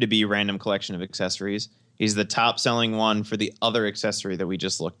appeared to be a random collection of accessories. He's the top selling one for the other accessory that we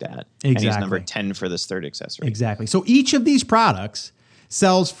just looked at. Exactly. And he's number 10 for this third accessory. Exactly. So each of these products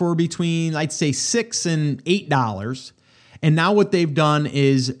sells for between, I'd say, $6 and $8. And now what they've done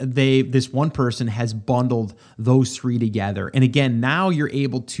is this one person has bundled those 3 together. And again, now you're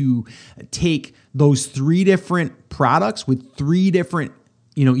able to take those 3 different products with 3 different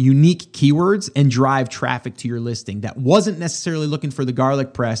unique keywords and drive traffic to your listing that wasn't necessarily looking for the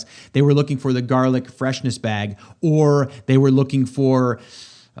garlic press. They were looking for the garlic freshness bag, or they were looking for,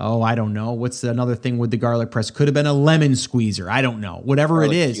 I don't know. What's another thing with the garlic press? Could have been a lemon squeezer. I don't know. Whatever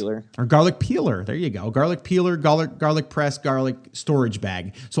garlic it is. Peeler. Or garlic peeler. There you go. Garlic peeler, garlic press, garlic storage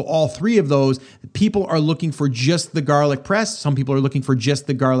bag. So all 3 of those, people are looking for just the garlic press. Some people are looking for just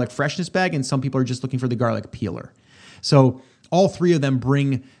the garlic freshness bag, and some people are just looking for the garlic peeler. So all 3 of them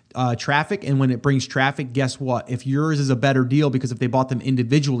bring traffic, and when it brings traffic, guess what? If yours is a better deal, because if they bought them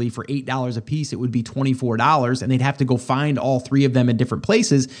individually for $8 a piece, it would be $24, and they'd have to go find all 3 of them in different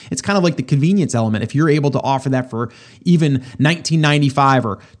places. It's kind of like the convenience element. If you're able to offer that for even $19.95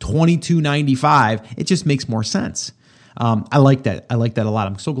 or $22.95, it just makes more sense. I like that. I like that a lot.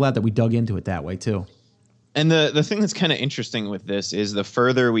 I'm so glad that we dug into it that way too. And the thing that's kind of interesting with this is the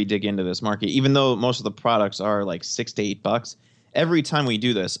further we dig into this market, even though most of the products are like $6 to $8, every time we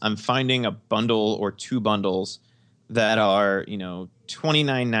do this, I'm finding a bundle or 2 bundles that are,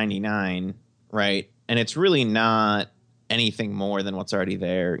 $29.99, right? And it's really not anything more than what's already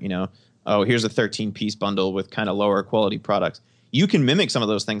there. Oh, here's a 13-piece bundle with kind of lower quality products. You can mimic some of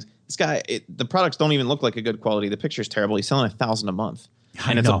those things. This guy, the products don't even look like a good quality. The picture's terrible. He's selling 1,000 a month.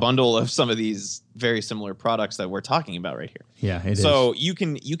 And it's a bundle of some of these very similar products that we're talking about right here. Yeah, it is. So you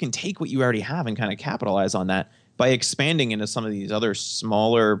can take what you already have and kind of capitalize on that. by expanding into some of these other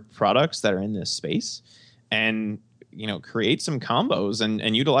smaller products that are in this space, and create some combos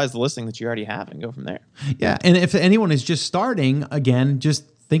and utilize the listing that you already have and go from there. Yeah, and if anyone is just starting, again, just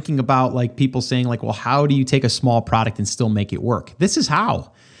thinking about like people saying like, well, how do you take a small product and still make it work? This is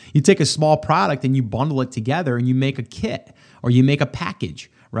how. You take a small product and you bundle it together and you make a kit or you make a package,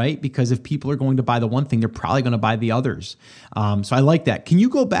 right? Because if people are going to buy the one thing, they're probably going to buy the others. So I like that. Can you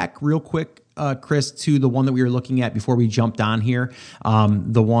go back real quick, Chris, to the one that we were looking at before we jumped on here?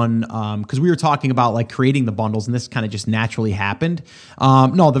 The one, because we were talking about like creating the bundles, and this kind of just naturally happened.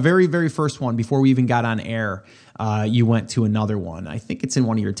 No, the very, very first one before we even got on air, you went to another one. I think it's in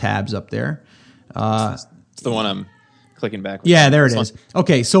one of your tabs up there. It's the one I'm clicking back. Yeah, there it is.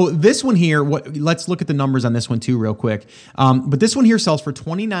 Okay, so this one here, let's look at the numbers on this one too real quick. But this one here sells for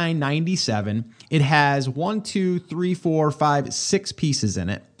 $29.97. It has 6 pieces in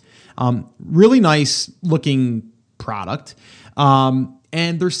it. Really nice looking product. And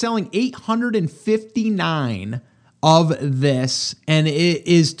they're selling 859 of this, and it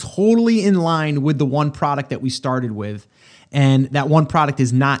is totally in line with the one product that we started with. And that one product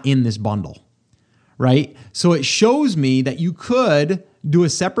is not in this bundle. Right? So it shows me that you could do a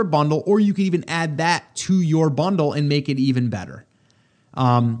separate bundle, or you could even add that to your bundle and make it even better.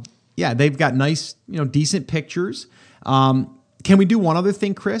 Yeah, they've got nice, decent pictures. Can we do one other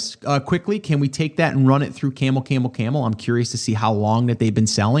thing, Chris, quickly? Can we take that and run it through Camel? I'm curious to see how long that they've been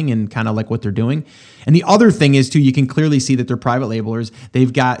selling and kind of like what they're doing. And the other thing is, too, you can clearly see that they're private labelers.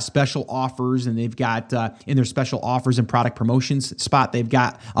 They've got special offers, and they've got in their special offers and product promotions spot, they've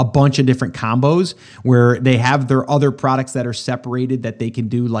got a bunch of different combos where they have their other products that are separated that they can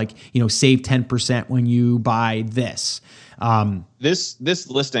do, like, save 10% when you buy this.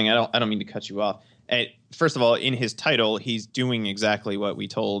 This listing, I don't mean to cut you off. First of all, in his title, he's doing exactly what we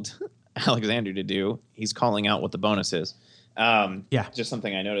told Alexander to do. He's calling out what the bonus is. Just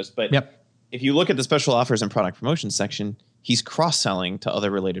something I noticed. But if you look at the special offers and product promotions section, he's cross-selling to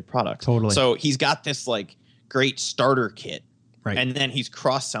other related products. Totally. So he's got this like great starter kit. Right. And then he's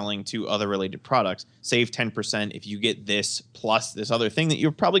cross-selling to other related products. Save 10% if you get this plus this other thing that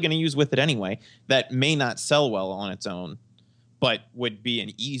you're probably going to use with it anyway that may not sell well on its own, but would be an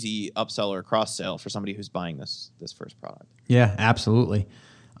easy upsell or cross-sell for somebody who's buying this first product. Yeah, absolutely.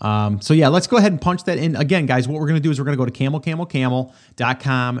 So yeah, let's go ahead and punch that in. Again, guys, what we're going to do is we're going to go to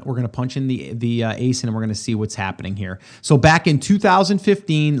camelcamel.com. We're going to punch in the ASIN, and we're going to see what's happening here. So back in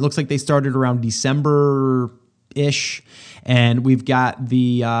 2015, looks like they started around December-ish. And we've got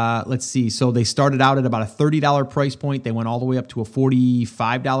the, let's see, so they started out at about a $30 price point. They went all the way up to a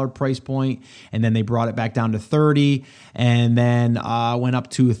 $45 price point, and then they brought it back down to $30, and then went up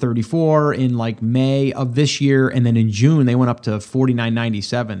to $34 in like May of this year, and then in June they went up to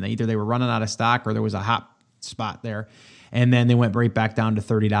 $49.97. Either they were running out of stock or there was a hot spot there, and then they went right back down to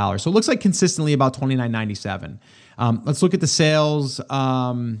 $30. So it looks like consistently about $29.97. Let's look at the sales.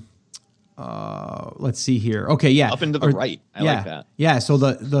 Let's see here. Okay, yeah. Up into the right. I like that. Yeah, so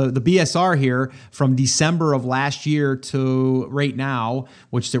the BSR here from December of last year to right now,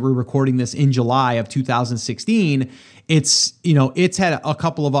 which that we're recording this in July of 2016, it's had a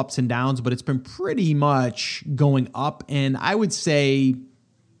couple of ups and downs, but it's been pretty much going up, and I would say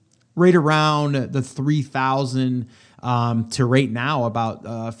right around the 3,000 to right now about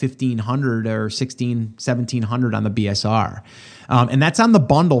 1,500 or 1,700 on the BSR. And that's on the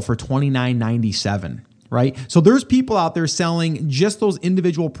bundle for $29.97, right? So there's people out there selling just those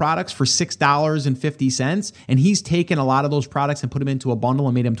individual products for $6.50, and he's taken a lot of those products and put them into a bundle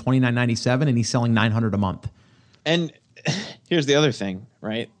and made them $29.97, and he's selling $900 a month. And here's the other thing,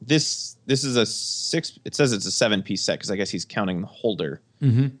 right? This is it says it's a 7-piece set because I guess he's counting the holder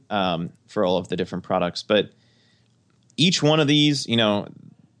for all of the different products. But each one of these,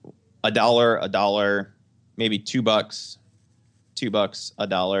 $1, maybe $2, $2,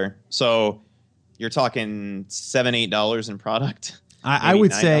 $1. So you're talking $7-8 in product. I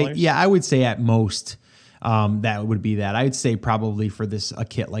would say, I would say at most that would be that. I would say probably for a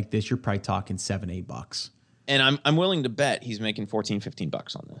kit like this, you're probably talking $7-8. And I'm willing to bet he's making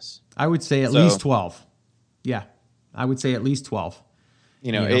 $14-15 on this. I would say at least 12. Yeah, I would say at least 12.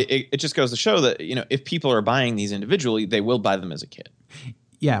 It just goes to show that, if people are buying these individually, they will buy them as a kit.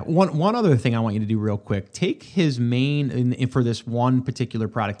 Yeah. One other thing I want you to do real quick, take his main, for this one particular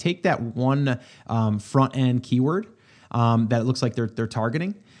product, take that one front end keyword that it looks like they're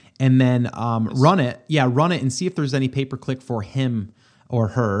targeting, and then run it. Yeah, run it and see if there's any pay-per-click for him or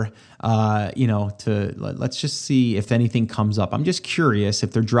her, let's just see if anything comes up. I'm just curious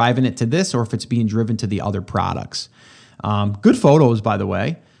if they're driving it to this or if it's being driven to the other products. Good photos, by the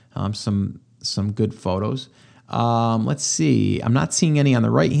way. Some good photos. Let's see. I'm not seeing any on the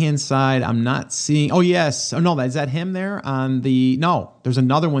right-hand side. I'm not seeing. Oh, yes. Oh, no. Is that him there on the? No, there's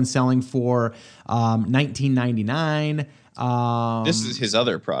another one selling for $19.99. This is his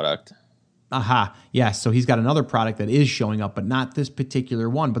other product. Aha. Yes. So he's got another product that is showing up, but not this particular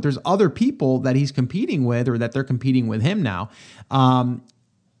one. But there's other people that he's competing with, or that they're competing with him now.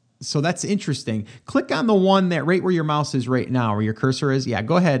 So that's interesting. Click on the one that right where your mouse is right now, where your cursor is. Yeah,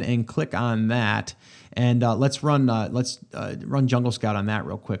 go ahead and click on that. And let's run Jungle Scout on that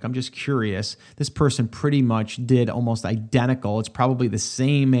real quick. I'm just curious. This person pretty much did almost identical. It's probably the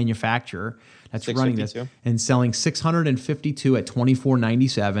same manufacturer that's running this and selling 652 at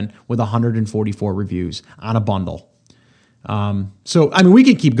 $24.97 with 144 reviews on a bundle. So, I mean, we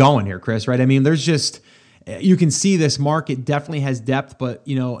can keep going here, Chris, right? I mean, there's just, you can see this market definitely has depth, but,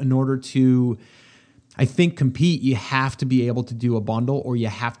 you know, in order to, I think, compete, you have to be able to do a bundle, or you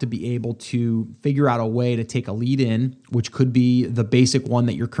have to be able to figure out a way to take a lead in, which could be the basic one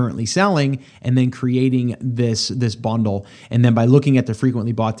that you're currently selling, and then creating this bundle. And then by looking at the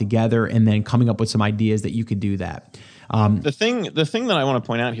frequently bought together and then coming up with some ideas that you could do that. The thing that I want to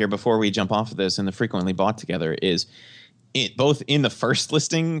point out here before we jump off of this and the frequently bought together is both in the first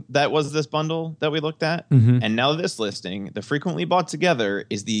listing that was this bundle that we looked at, and now this listing, the frequently bought together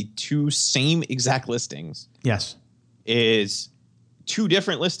is the two same exact listings. Yes. Is two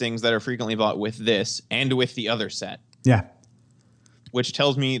different listings that are frequently bought with this and with the other set. Yeah. Which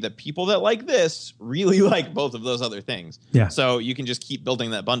tells me that people that like this really like both of those other things. Yeah. So you can just keep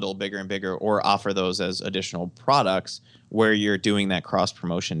building that bundle bigger and bigger, or offer those as additional products where you're doing that cross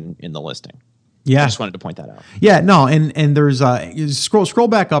promotion in the listing. Yeah. I just wanted to point that out. Yeah, no, and there's scroll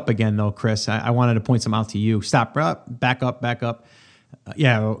back up again though, Chris. I wanted to point some out to you. Stop, back up.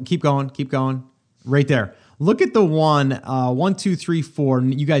 Yeah, keep going. Right there. Look at the 1, 2, 3, 4.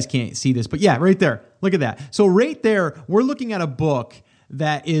 You guys can't see this, but yeah, right there. Look at that. So right there, we're looking at a book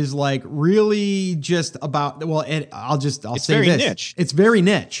that is like really just about. Well, I'll say very this. Niche. It's very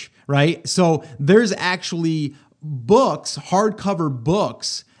niche, right? So there's actually books, hardcover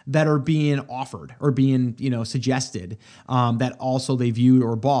books, that are being offered or being, suggested, that also they viewed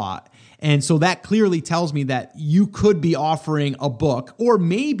or bought. And so that clearly tells me that you could be offering a book, or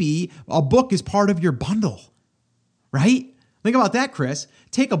maybe a book is part of your bundle, right? Think about that, Chris.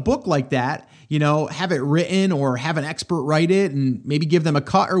 Take a book like that, have it written or have an expert write it and maybe give them a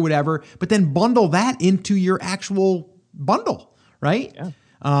cut or whatever, but then bundle that into your actual bundle, right? Yeah.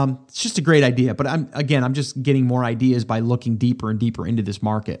 It's just a great idea, but I'm just getting more ideas by looking deeper and deeper into this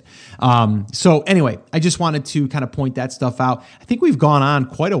market. So anyway, I just wanted to kind of point that stuff out. I think we've gone on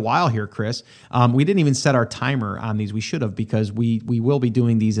quite a while here, Chris. We didn't even set our timer on these. We should have, because we will be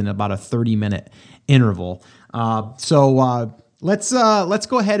doing these in about a 30-minute interval. So let's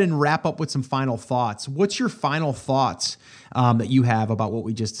go ahead and wrap up with some final thoughts. What's your final thoughts that you have about what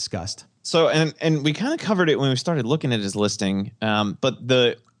we just discussed? So, and we kind of covered it when we started looking at his listing. But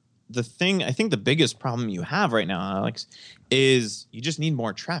the thing, I think the biggest problem you have right now, Alex, is you just need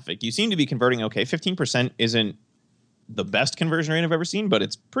more traffic. You seem to be converting okay. 15% isn't the best conversion rate I've ever seen, but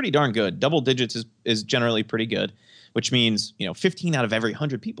it's pretty darn good. Double digits is generally pretty good, which means, 15 out of every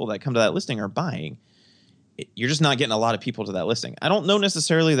 100 people that come to that listing are buying. You're just not getting a lot of people to that listing. I don't know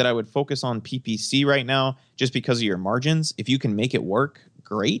necessarily that I would focus on PPC right now just because of your margins. If you can make it work,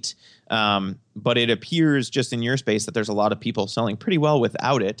 great. But it appears just in your space that there's a lot of people selling pretty well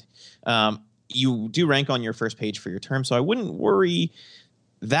without it. You do rank on your first page for your term, so I wouldn't worry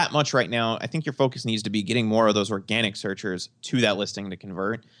that much right now. I think your focus needs to be getting more of those organic searchers to that listing to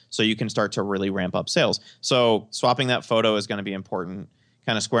convert, so you can start to really ramp up sales. So swapping that photo is going to be important.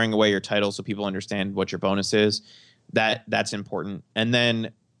 Kind of squaring away your title so people understand what your bonus is. That's important. And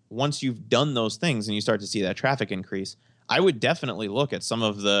then once you've done those things and you start to see that traffic increase, I would definitely look at some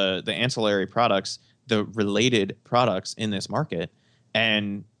of the ancillary products, the related products in this market,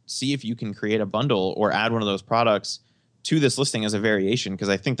 and see if you can create a bundle or add one of those products to this listing as a variation, because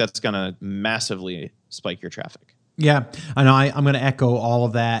I think that's going to massively spike your traffic. Yeah, I know. I'm going to echo all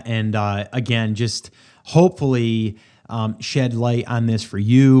of that. And again, just hopefully shed light on this for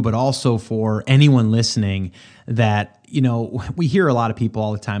you, but also for anyone listening that, we hear a lot of people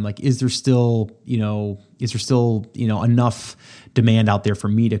all the time, like, is there still enough demand out there for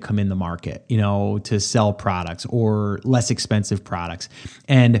me to come in the market, to sell products or less expensive products?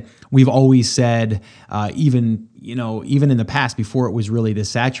 And we've always said, even in the past, before it was really this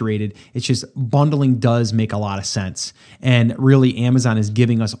saturated, it's just bundling does make a lot of sense. And really, Amazon is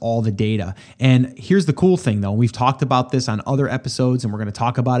giving us all the data. And here's the cool thing, though. We've talked about this on other episodes, and we're going to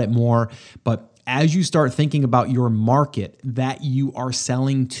talk about it more. But as you start thinking about your market that you are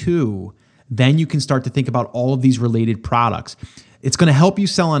selling to, then you can start to think about all of these related products. It's going to help you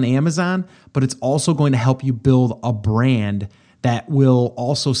sell on Amazon, but it's also going to help you build a brand that will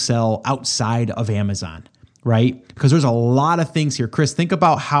also sell outside of Amazon, right? Because there's a lot of things here. Chris, think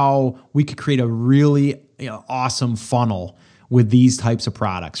about how we could create a really awesome funnel with these types of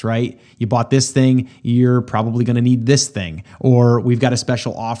products, right? You bought this thing, you're probably going to need this thing, or we've got a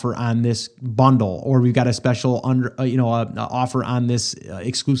special offer on this bundle, or we've got a special offer on this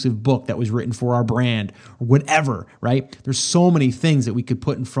exclusive book that was written for our brand, or whatever, right? There's so many things that we could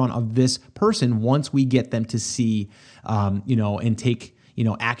put in front of this person once we get them to see, and take,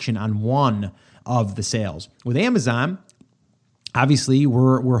 action on one of the sales. With Amazon, obviously,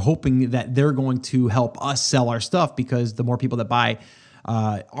 we're hoping that they're going to help us sell our stuff, because the more people that buy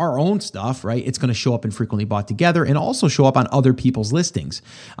our own stuff, right, it's going to show up in Frequently Bought Together and also show up on other people's listings.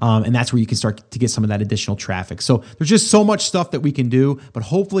 And that's where you can start to get some of that additional traffic. So there's just so much stuff that we can do, but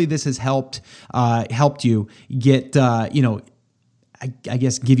hopefully this has helped you get, I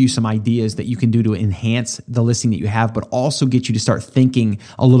guess, give you some ideas that you can do to enhance the listing that you have, but also get you to start thinking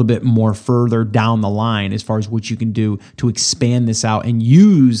a little bit more further down the line as far as what you can do to expand this out and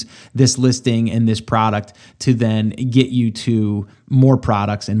use this listing and this product to then get you to more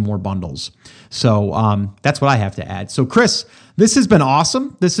products and more bundles. So that's what I have to add. So Chris, this has been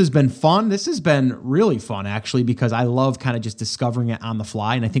awesome. This has been fun. This has been really fun, actually, because I love kind of just discovering it on the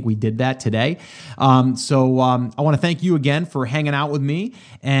fly, and I think we did that today. So I want to thank you again for hanging out with me,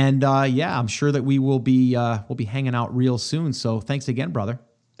 and I'm sure that we'll be hanging out real soon. So thanks again, brother.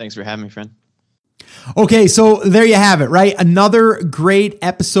 Thanks for having me, friend. Okay, so there you have it, right? Another great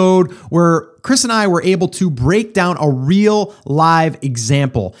episode where Chris and I were able to break down a real live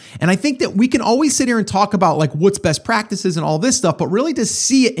example. And I think that we can always sit here and talk about like what's best practices and all this stuff, but really to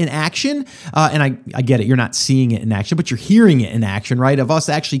see it in action, and I get it, you're not seeing it in action, but you're hearing it in action, right? Of us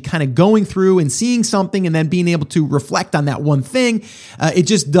actually kind of going through and seeing something and then being able to reflect on that one thing. It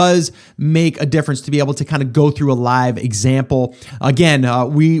just does make a difference to be able to kind of go through a live example.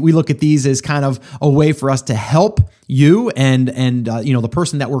 Again, we look at these as kind of a way for us to help you and the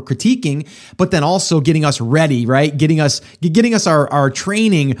person that we're critiquing, but then also getting us ready, right? Getting us our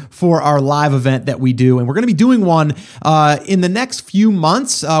training for our live event that we do. And we're going to be doing one in the next few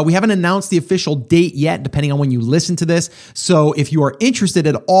months. We haven't announced the official date yet, depending on when you listen to this. So if you are interested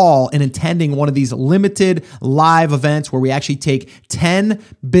at all in attending one of these limited live events where we actually take 10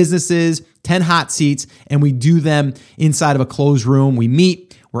 businesses, 10 hot seats, and we do them inside of a closed room, we meet,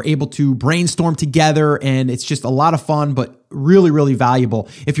 we're able to brainstorm together, and it's just a lot of fun, but really, really valuable.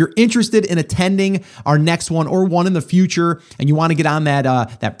 If you're interested in attending our next one or one in the future, and you want to get on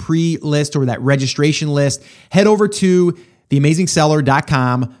that pre-list or that registration list, head over to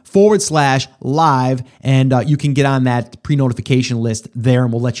theamazingseller.com/live, and you can get on that pre-notification list there,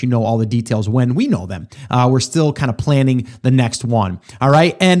 and we'll let you know all the details when we know them. We're still kind of planning the next one. All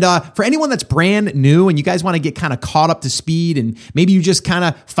right. And for anyone that's brand new and you guys want to get kind of caught up to speed, and maybe you just kind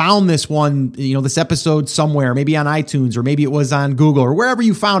of found this one, this episode somewhere, maybe on iTunes, or maybe it was on Google or wherever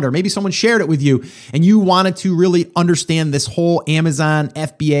you found her, maybe someone shared it with you and you wanted to really understand this whole Amazon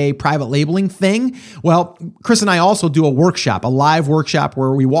FBA private labeling thing. Well, Chris and I also do a live workshop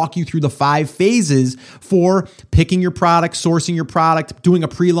where we walk you through the 5 phases for picking your product, sourcing your product, doing a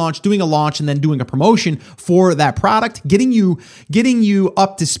pre-launch, doing a launch, and then doing a promotion for that product, getting you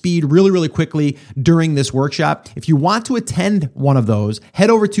up to speed really, really quickly during this workshop. If you want to attend one of those,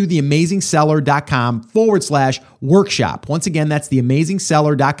 head over to theamazingseller.com/workshop. Once again, that's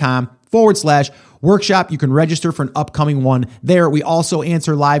theamazingseller.com/workshop. You can register for an upcoming one there. We also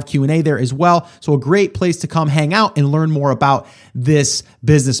answer live Q&A there as well. So a great place to come hang out and learn more about this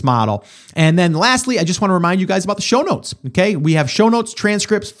business model. And then lastly, I just want to remind you guys about the show notes. Okay. We have show notes,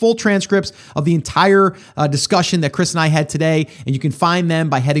 transcripts, full transcripts of the entire discussion that Chris and I had today. And you can find them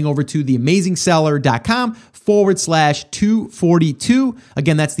by heading over to theamazingseller.com/242.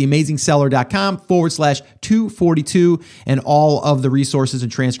 Again, that's theamazingseller.com/242. And all of the resources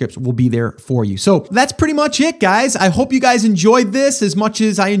and transcripts will be there for you. So that's pretty much it, guys. I hope you guys enjoyed this as much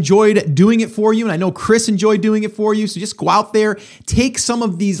as I enjoyed doing it for you. And I know Chris enjoyed doing it for you. So just go out there, take some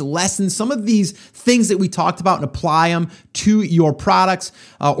of these lessons, some of these things that we talked about, and apply them to your products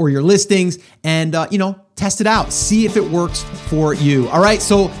or your listings, and, test it out. See if it works for you. All right.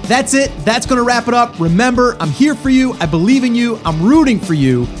 So that's it. That's going to wrap it up. Remember, I'm here for you. I believe in you. I'm rooting for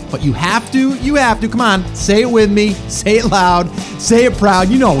you, but you have to, come on, say it with me, say it loud, say it proud.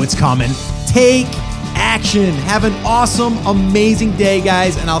 You know what's coming. Take action. Have an awesome, amazing day,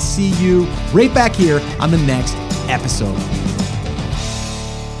 guys. And I'll see you right back here on the next episode.